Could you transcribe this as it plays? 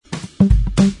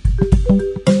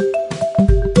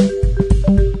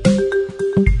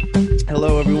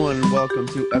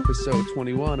to episode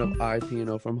 21 of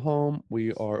IPNO from home.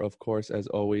 We are, of course, as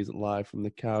always, live from the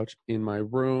couch in my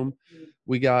room.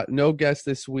 We got no guests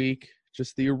this week,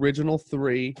 just the original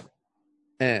three,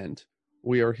 and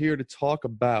we are here to talk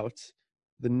about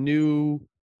the new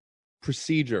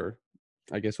procedure,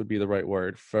 I guess would be the right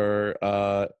word,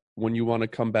 for when you want to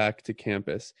come back to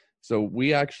campus. So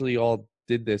we actually all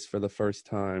did this for the first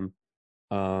time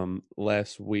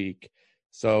last week.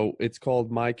 So it's called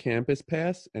My Campus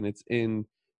Pass, and it's in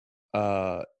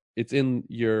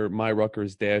your My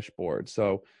Rutgers dashboard.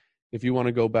 So if you want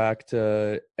to go back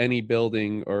to any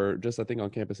building or just I think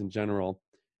on campus in general,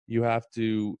 you have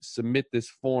to submit this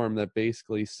form that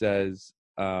basically says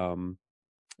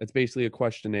it's basically a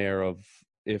questionnaire of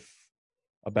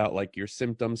about like your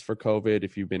symptoms for COVID,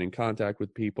 if you've been in contact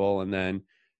with people, and then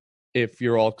if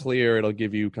you're all clear, it'll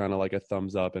give you kind of like a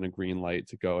thumbs up and a green light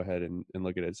to go ahead and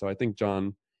look at it. So I think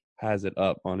John has it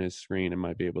up on his screen and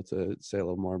might be able to say a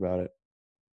little more about it.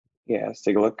 Yeah, let's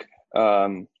take a look.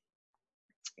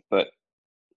 But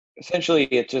essentially,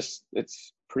 it's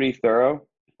pretty thorough.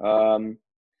 They want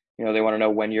to know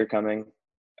when you're coming.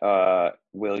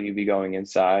 Will you be going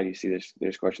inside? You see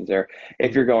there's questions there.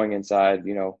 If you're going inside,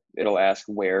 it'll ask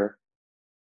what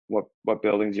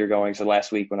buildings you're going. So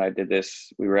last week when I did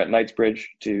this, we were at Knightsbridge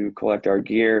to collect our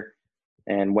gear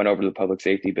and went over to the public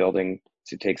safety building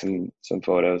to take some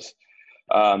photos.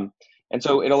 And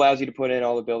so it allows you to put in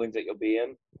all the buildings that you'll be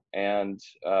in. And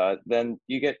then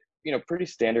you get, pretty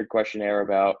standard questionnaire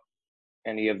about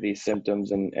any of these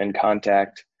symptoms and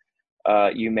contact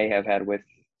you may have had with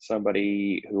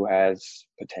somebody who has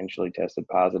potentially tested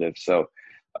positive. So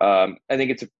I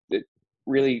think it's a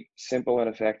really simple and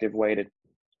effective way to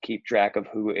keep track of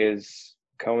who is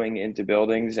going into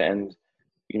buildings and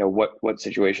what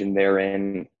situation they're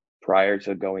in prior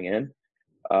to going in,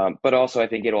 but also I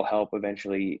think it'll help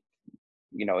eventually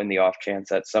in the off chance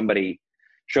that somebody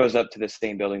shows up to the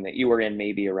same building that you were in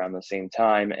maybe around the same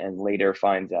time and later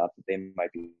finds out that they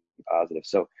might be positive.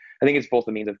 So I think it's both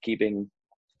a means of keeping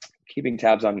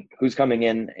tabs on who's coming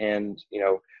in and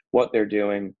what they're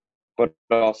doing, but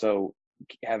also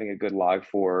having a good log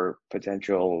for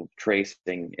potential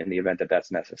tracing in the event that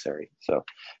that's necessary. So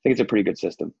I think it's a pretty good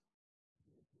system.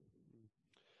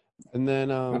 And then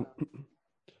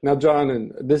now, John,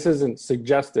 and this isn't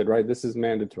suggested, right? This is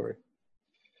mandatory.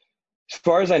 As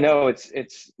far as I know,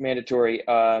 it's mandatory.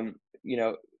 I'm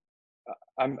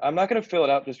not going to fill it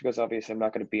out just because obviously I'm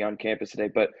not going to be on campus today.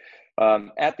 But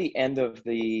at the end of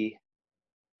the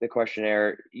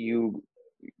questionnaire, you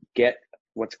get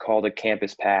what's called a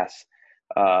campus pass.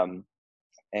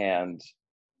 And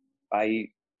I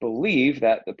believe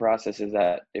that the process is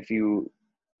that if you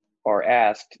are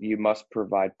asked, you must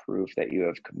provide proof that you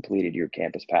have completed your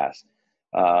campus pass.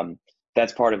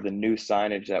 That's part of the new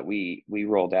signage that we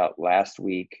rolled out last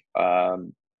week.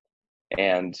 And,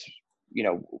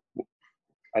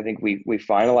 I think we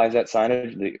finalized that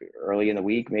signage early in the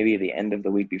week, maybe the end of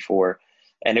the week before,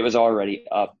 and it was already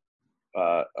up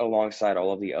alongside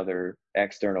all of the other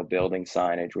external building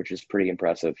signage, which is pretty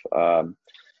impressive. I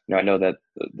know that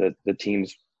the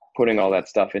teams putting all that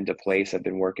stuff into place have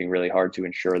been working really hard to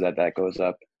ensure that goes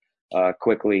up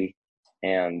quickly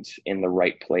and in the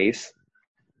right place.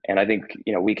 And I think,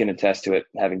 we can attest to it,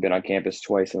 having been on campus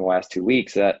twice in the last 2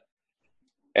 weeks, that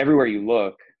everywhere you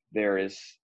look, there is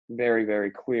very, very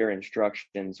clear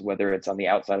instructions, whether it's on the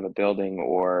outside of a building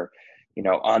or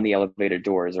on the elevator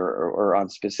doors or on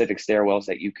specific stairwells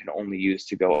that you can only use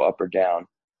to go up or down.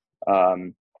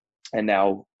 And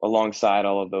now alongside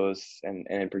all of those, and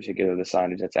in particular the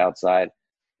signage that's outside,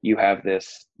 you have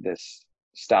this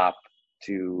stop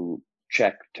to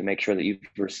check to make sure that you've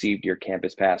received your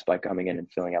campus pass by coming in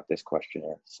and filling out this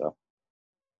questionnaire.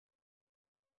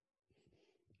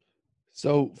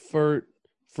 So for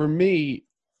me,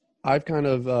 I've kind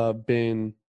of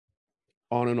been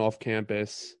on and off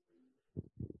campus.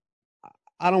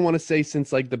 I don't want to say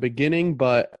since like the beginning,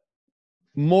 but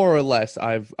more or less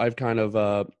I've kind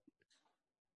of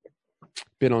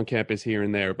been on campus here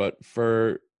and there. But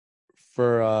for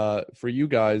you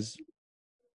guys,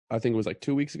 I think it was like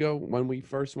 2 weeks ago when we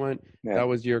first went. Yeah. That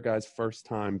was your guys' first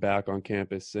time back on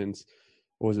campus since,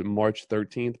 what was it, March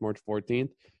 13th, March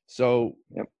 14th? So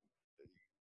yep.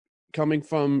 Coming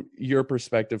from your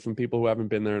perspective, from people who haven't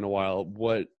been there in a while,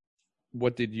 what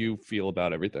did you feel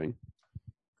about everything?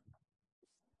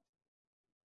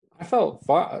 I felt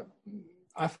fine.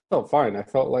 I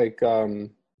felt like, I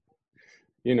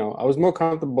was more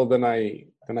comfortable than I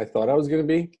thought I was going to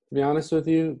be be honest with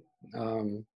you.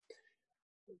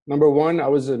 Number one, I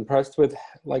was impressed with,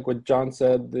 like what John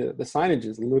said, the signage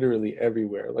is literally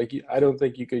everywhere. Like, I don't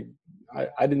think you could,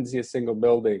 I didn't see a single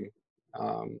building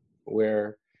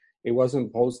where it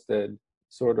wasn't posted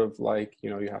sort of like,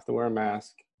 you have to wear a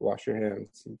mask, wash your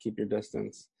hands, and keep your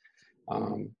distance.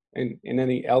 And in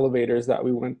any elevators that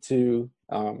we went to,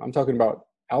 I'm talking about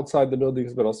outside the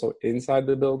buildings, but also inside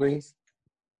the buildings,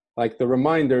 like the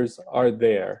reminders are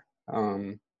there.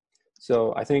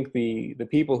 So I think the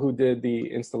people who did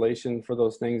the installation for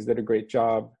those things did a great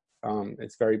job.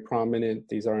 It's very prominent.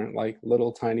 These aren't like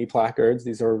little tiny placards.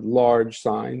 These are large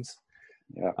signs.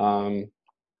 Yeah.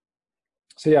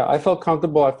 So yeah, I felt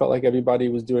comfortable. I felt like everybody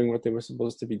was doing what they were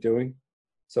supposed to be doing.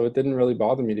 So it didn't really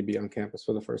bother me to be on campus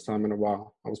for the first time in a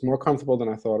while. I was more comfortable than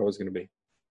I thought I was going to be.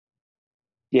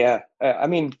 Yeah. I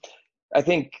mean, I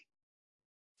think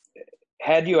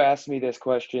had you asked me this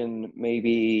question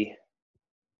maybe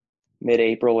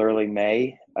mid-April, early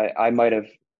May, I might have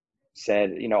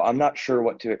said, I'm not sure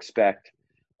what to expect.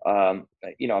 I'm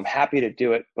happy to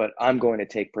do it, but I'm going to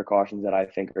take precautions that I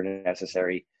think are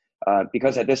necessary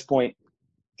because at this point,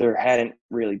 there hadn't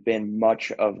really been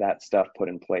much of that stuff put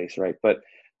in place, right? But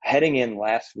heading in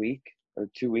last week or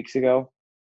 2 weeks ago,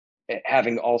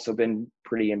 having also been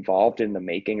pretty involved in the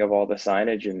making of all the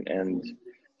signage and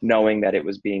knowing that it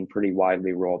was being pretty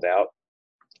widely rolled out,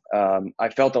 I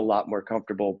felt a lot more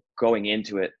comfortable going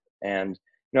into it. And,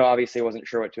 obviously I wasn't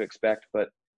sure what to expect, but,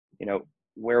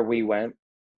 where we went,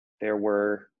 there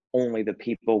were only the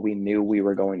people we knew we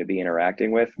were going to be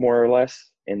interacting with more or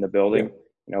less in the building,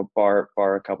 bar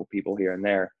a couple people here and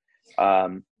there.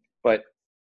 But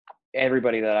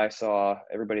everybody that I saw,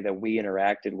 everybody that we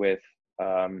interacted with,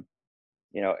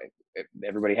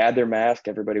 everybody had their mask.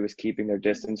 Everybody was keeping their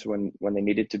distance when they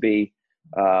needed to be.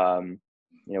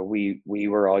 We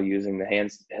were all using the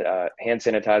hand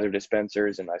sanitizer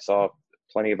dispensers, and I saw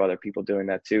plenty of other people doing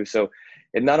that too. So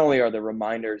it not only are the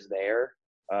reminders there,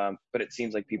 but it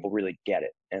seems like people really get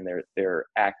it, and they're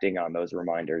acting on those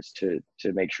reminders to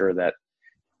make sure that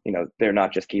they're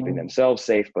not just keeping themselves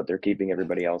safe, but they're keeping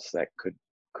everybody else that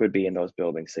could be in those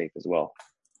buildings safe as well.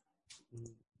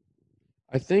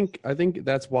 I think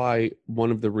that's why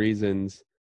one of the reasons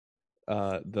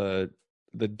the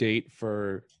date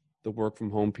for the work from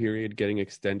home period getting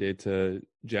extended to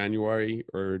January,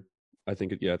 or I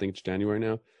think it's January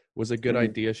now, was a good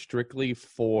idea strictly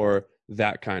for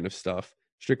that kind of stuff,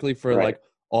 strictly for Right. like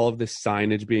all of this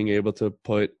signage being able to be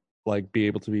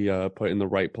put in the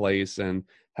right place and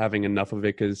having enough of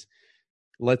it. Because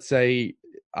let's say,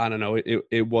 I don't know,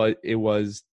 it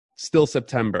was still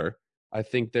September. I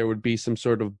think there would be some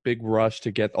sort of big rush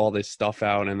to get all this stuff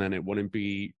out, and then it wouldn't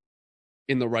be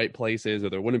in the right places, or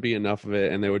there wouldn't be enough of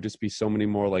it, and there would just be so many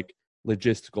more like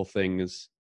logistical things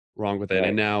wrong with it. Right.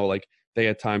 And now like they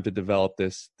had time to develop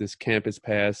this campus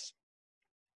pass,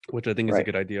 which I think is a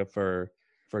good idea for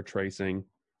tracing.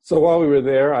 So while we were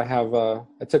there,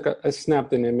 I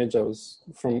snapped an image. I was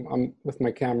with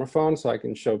my camera phone, so I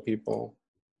can show people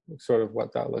sort of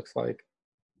what that looks like.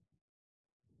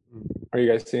 Are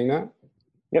you guys seeing that?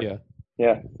 Yep.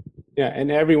 Yeah. Yeah,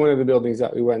 and every one of the buildings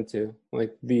that we went to,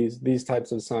 like these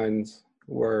types of signs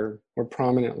were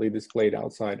prominently displayed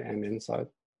outside and inside.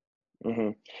 Mm-hmm.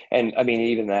 And I mean,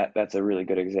 even that's a really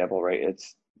good example, right?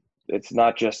 It's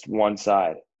not just one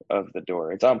side of the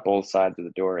door; it's on both sides of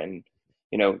the door. And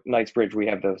Knightsbridge, we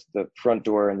have the front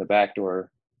door and the back door,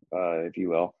 if you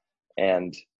will,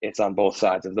 and it's on both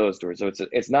sides of those doors. So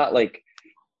it's not like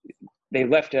they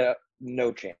left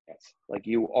no chance. Like,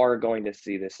 you are going to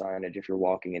see this signage if you're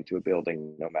walking into a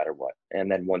building, no matter what. And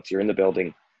then once you're in the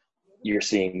building, you're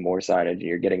seeing more signage and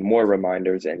you're getting more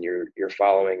reminders, and you're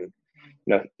following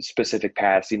specific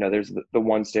paths. There's the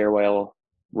one stairwell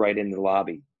right in the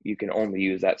lobby. You can only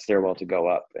use that stairwell to go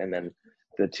up, and then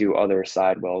the two other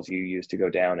side wells you use to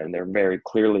go down, and they're very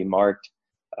clearly marked,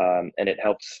 and it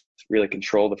helps really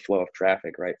control the flow of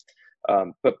traffic, right?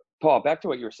 But Paul, back to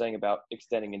what you were saying about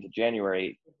extending into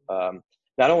January.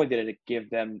 Not only did it give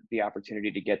them the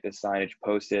opportunity to get this signage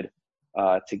posted,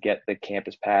 to get the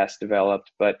campus pass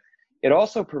developed, but it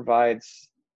also provides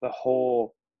the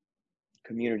whole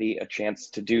community a chance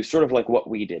to do sort of like what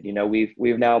we did.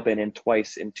 We've now been in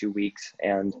twice in 2 weeks,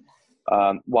 and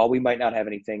while we might not have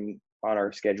anything on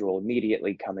our schedule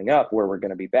immediately coming up where we're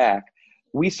going to be back,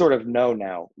 we sort of know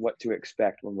now what to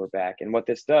expect when we're back. And what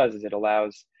this does is it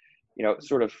allows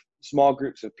sort of small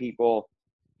groups of people,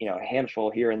 a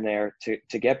handful here and there,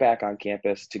 to get back on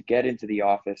campus, to get into the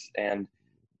office, and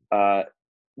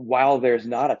while there's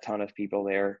not a ton of people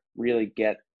there, really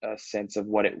get a sense of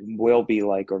what it will be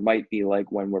like or might be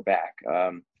like when we're back,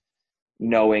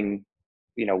 knowing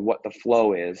what the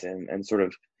flow is, and sort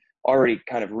of already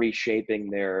kind of reshaping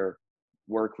their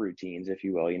work routines, if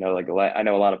you will. Like, I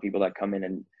know a lot of people that come in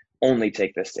and only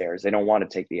take the stairs. They don't want to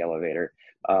take the elevator.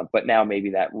 But now maybe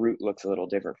that route looks a little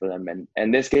different for them.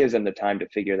 And this gives them the time to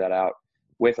figure that out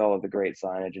with all of the great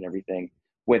signage and everything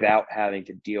without having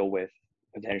to deal with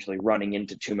potentially running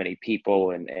into too many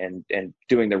people and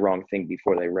doing the wrong thing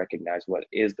before they recognize what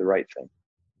is the right thing.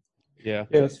 Yeah.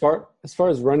 As far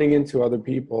as running into other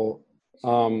people,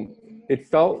 it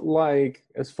felt like,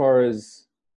 as far as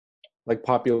like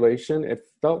population, it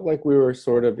felt like we were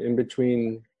sort of in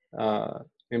between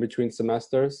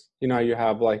semesters. You know, you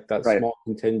have like that Right. small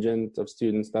contingent of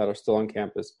students that are still on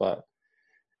campus, but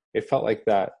it felt like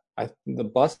that. The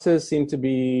buses seem to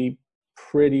be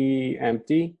pretty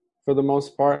empty for the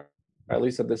most part, at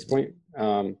least at this point.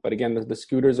 But again, the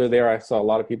scooters are there. I saw a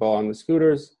lot of people on the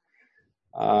scooters.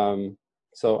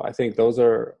 So I think those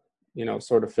are, you know,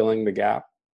 sort of filling the gap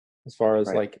as far as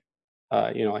Right.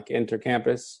 like, you know, like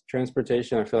inter-campus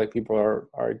transportation. I feel like people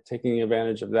are taking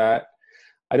advantage of that.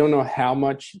 I don't know how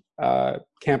much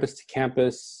campus to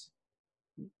campus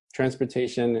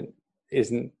transportation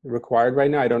isn't required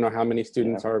right now. I don't know how many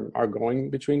students are going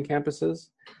between campuses.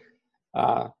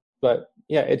 But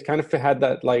yeah, it kind of had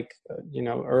that like, you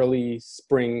know, early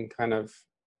spring kind of,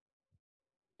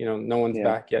 you know, no one's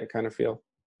back yet kind of feel.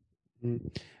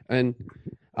 And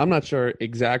I'm not sure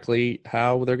exactly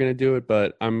how they're going to do it,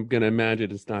 but I'm going to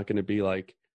imagine it's not going to be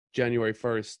like January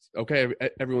 1st. Okay,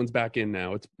 everyone's back in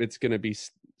now. It's going to be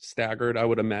staggered, I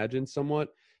would imagine, somewhat.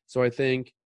 So I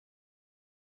think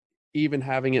even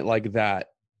having it like that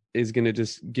is going to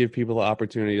just give people the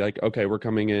opportunity, like, okay, we're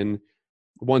coming in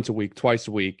once a week, twice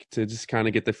a week, to just kind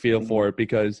of get the feel for it.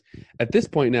 Because at this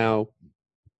point now,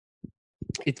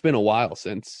 it's been a while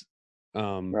since,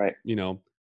 Right. you know,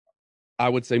 I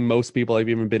would say most people have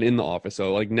even been in the office.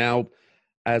 So like now,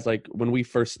 as like when we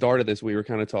first started this, we were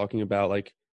kind of talking about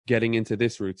like getting into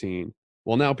this routine.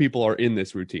 Well, now people are in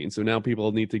this routine. So now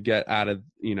people need to get out of,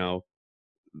 you know,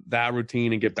 that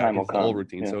routine and get back into the old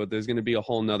routine. So there's going to be a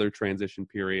whole nother transition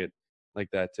period like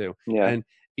that too. And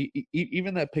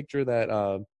even that picture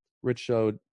that Rich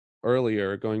showed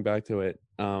earlier, going back to it,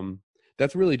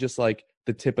 that's really just like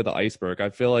the tip of the iceberg. I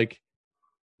feel like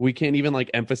we can't even like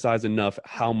emphasize enough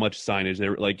how much signage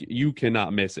there. Like you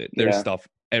cannot miss it. There's stuff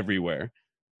everywhere.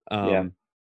 And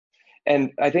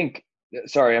I think,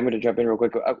 sorry, I'm going to jump in real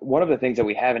quick. One of the things that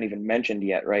we haven't even mentioned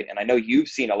yet, right? And I know you've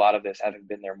seen a lot of this, having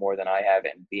been there more than I have,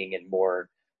 and being in more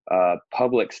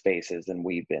public spaces than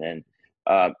we've been in.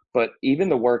 But even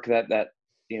the work that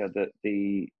you know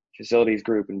the facilities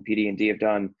group and PD&D have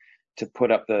done to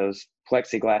put up those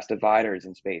plexiglass dividers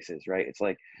in spaces, right? It's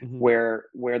like where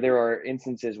there are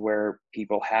instances where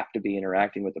people have to be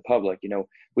interacting with the public. You know,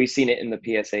 we've seen it in the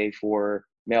PSA for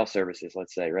mail services,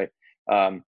 let's say, right?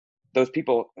 Those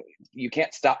people, you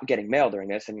can't stop getting mail during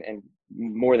this, and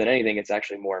more than anything, it's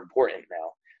actually more important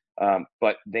now.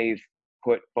 But they've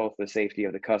put both the safety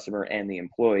of the customer and the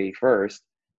employee first,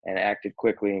 and acted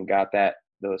quickly and got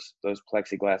those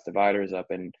plexiglass dividers up.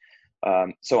 And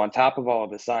so on top of all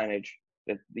of the signage,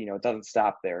 that, you know, it doesn't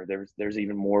stop there. There's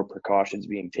even more precautions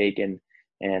being taken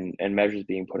and measures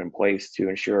being put in place to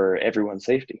ensure everyone's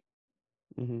safety.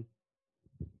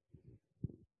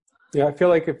 Yeah, I feel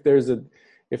like if there's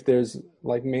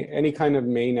like any kind of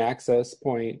main access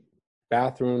point,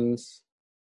 bathrooms,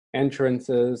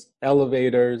 entrances,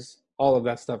 elevators, all of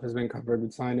that stuff has been covered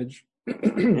with signage.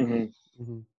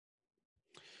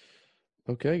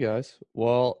 Okay, guys.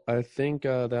 Well, I think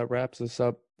that wraps us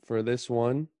up for this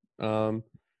one.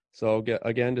 So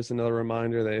again, just another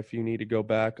reminder that if you need to go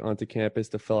back onto campus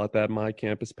to fill out that My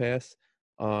Campus Pass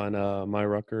on My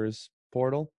Rutgers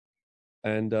portal.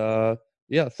 And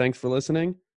yeah, thanks for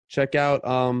listening. Check out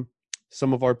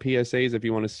some of our PSAs if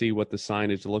you want to see what the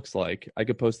signage looks like. I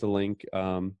could post a link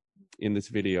in this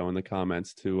video in the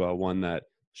comments to one that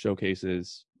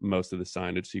showcases most of the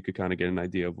signage, so you could kind of get an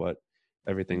idea of what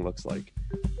everything looks like.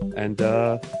 And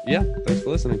yeah, thanks for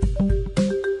listening.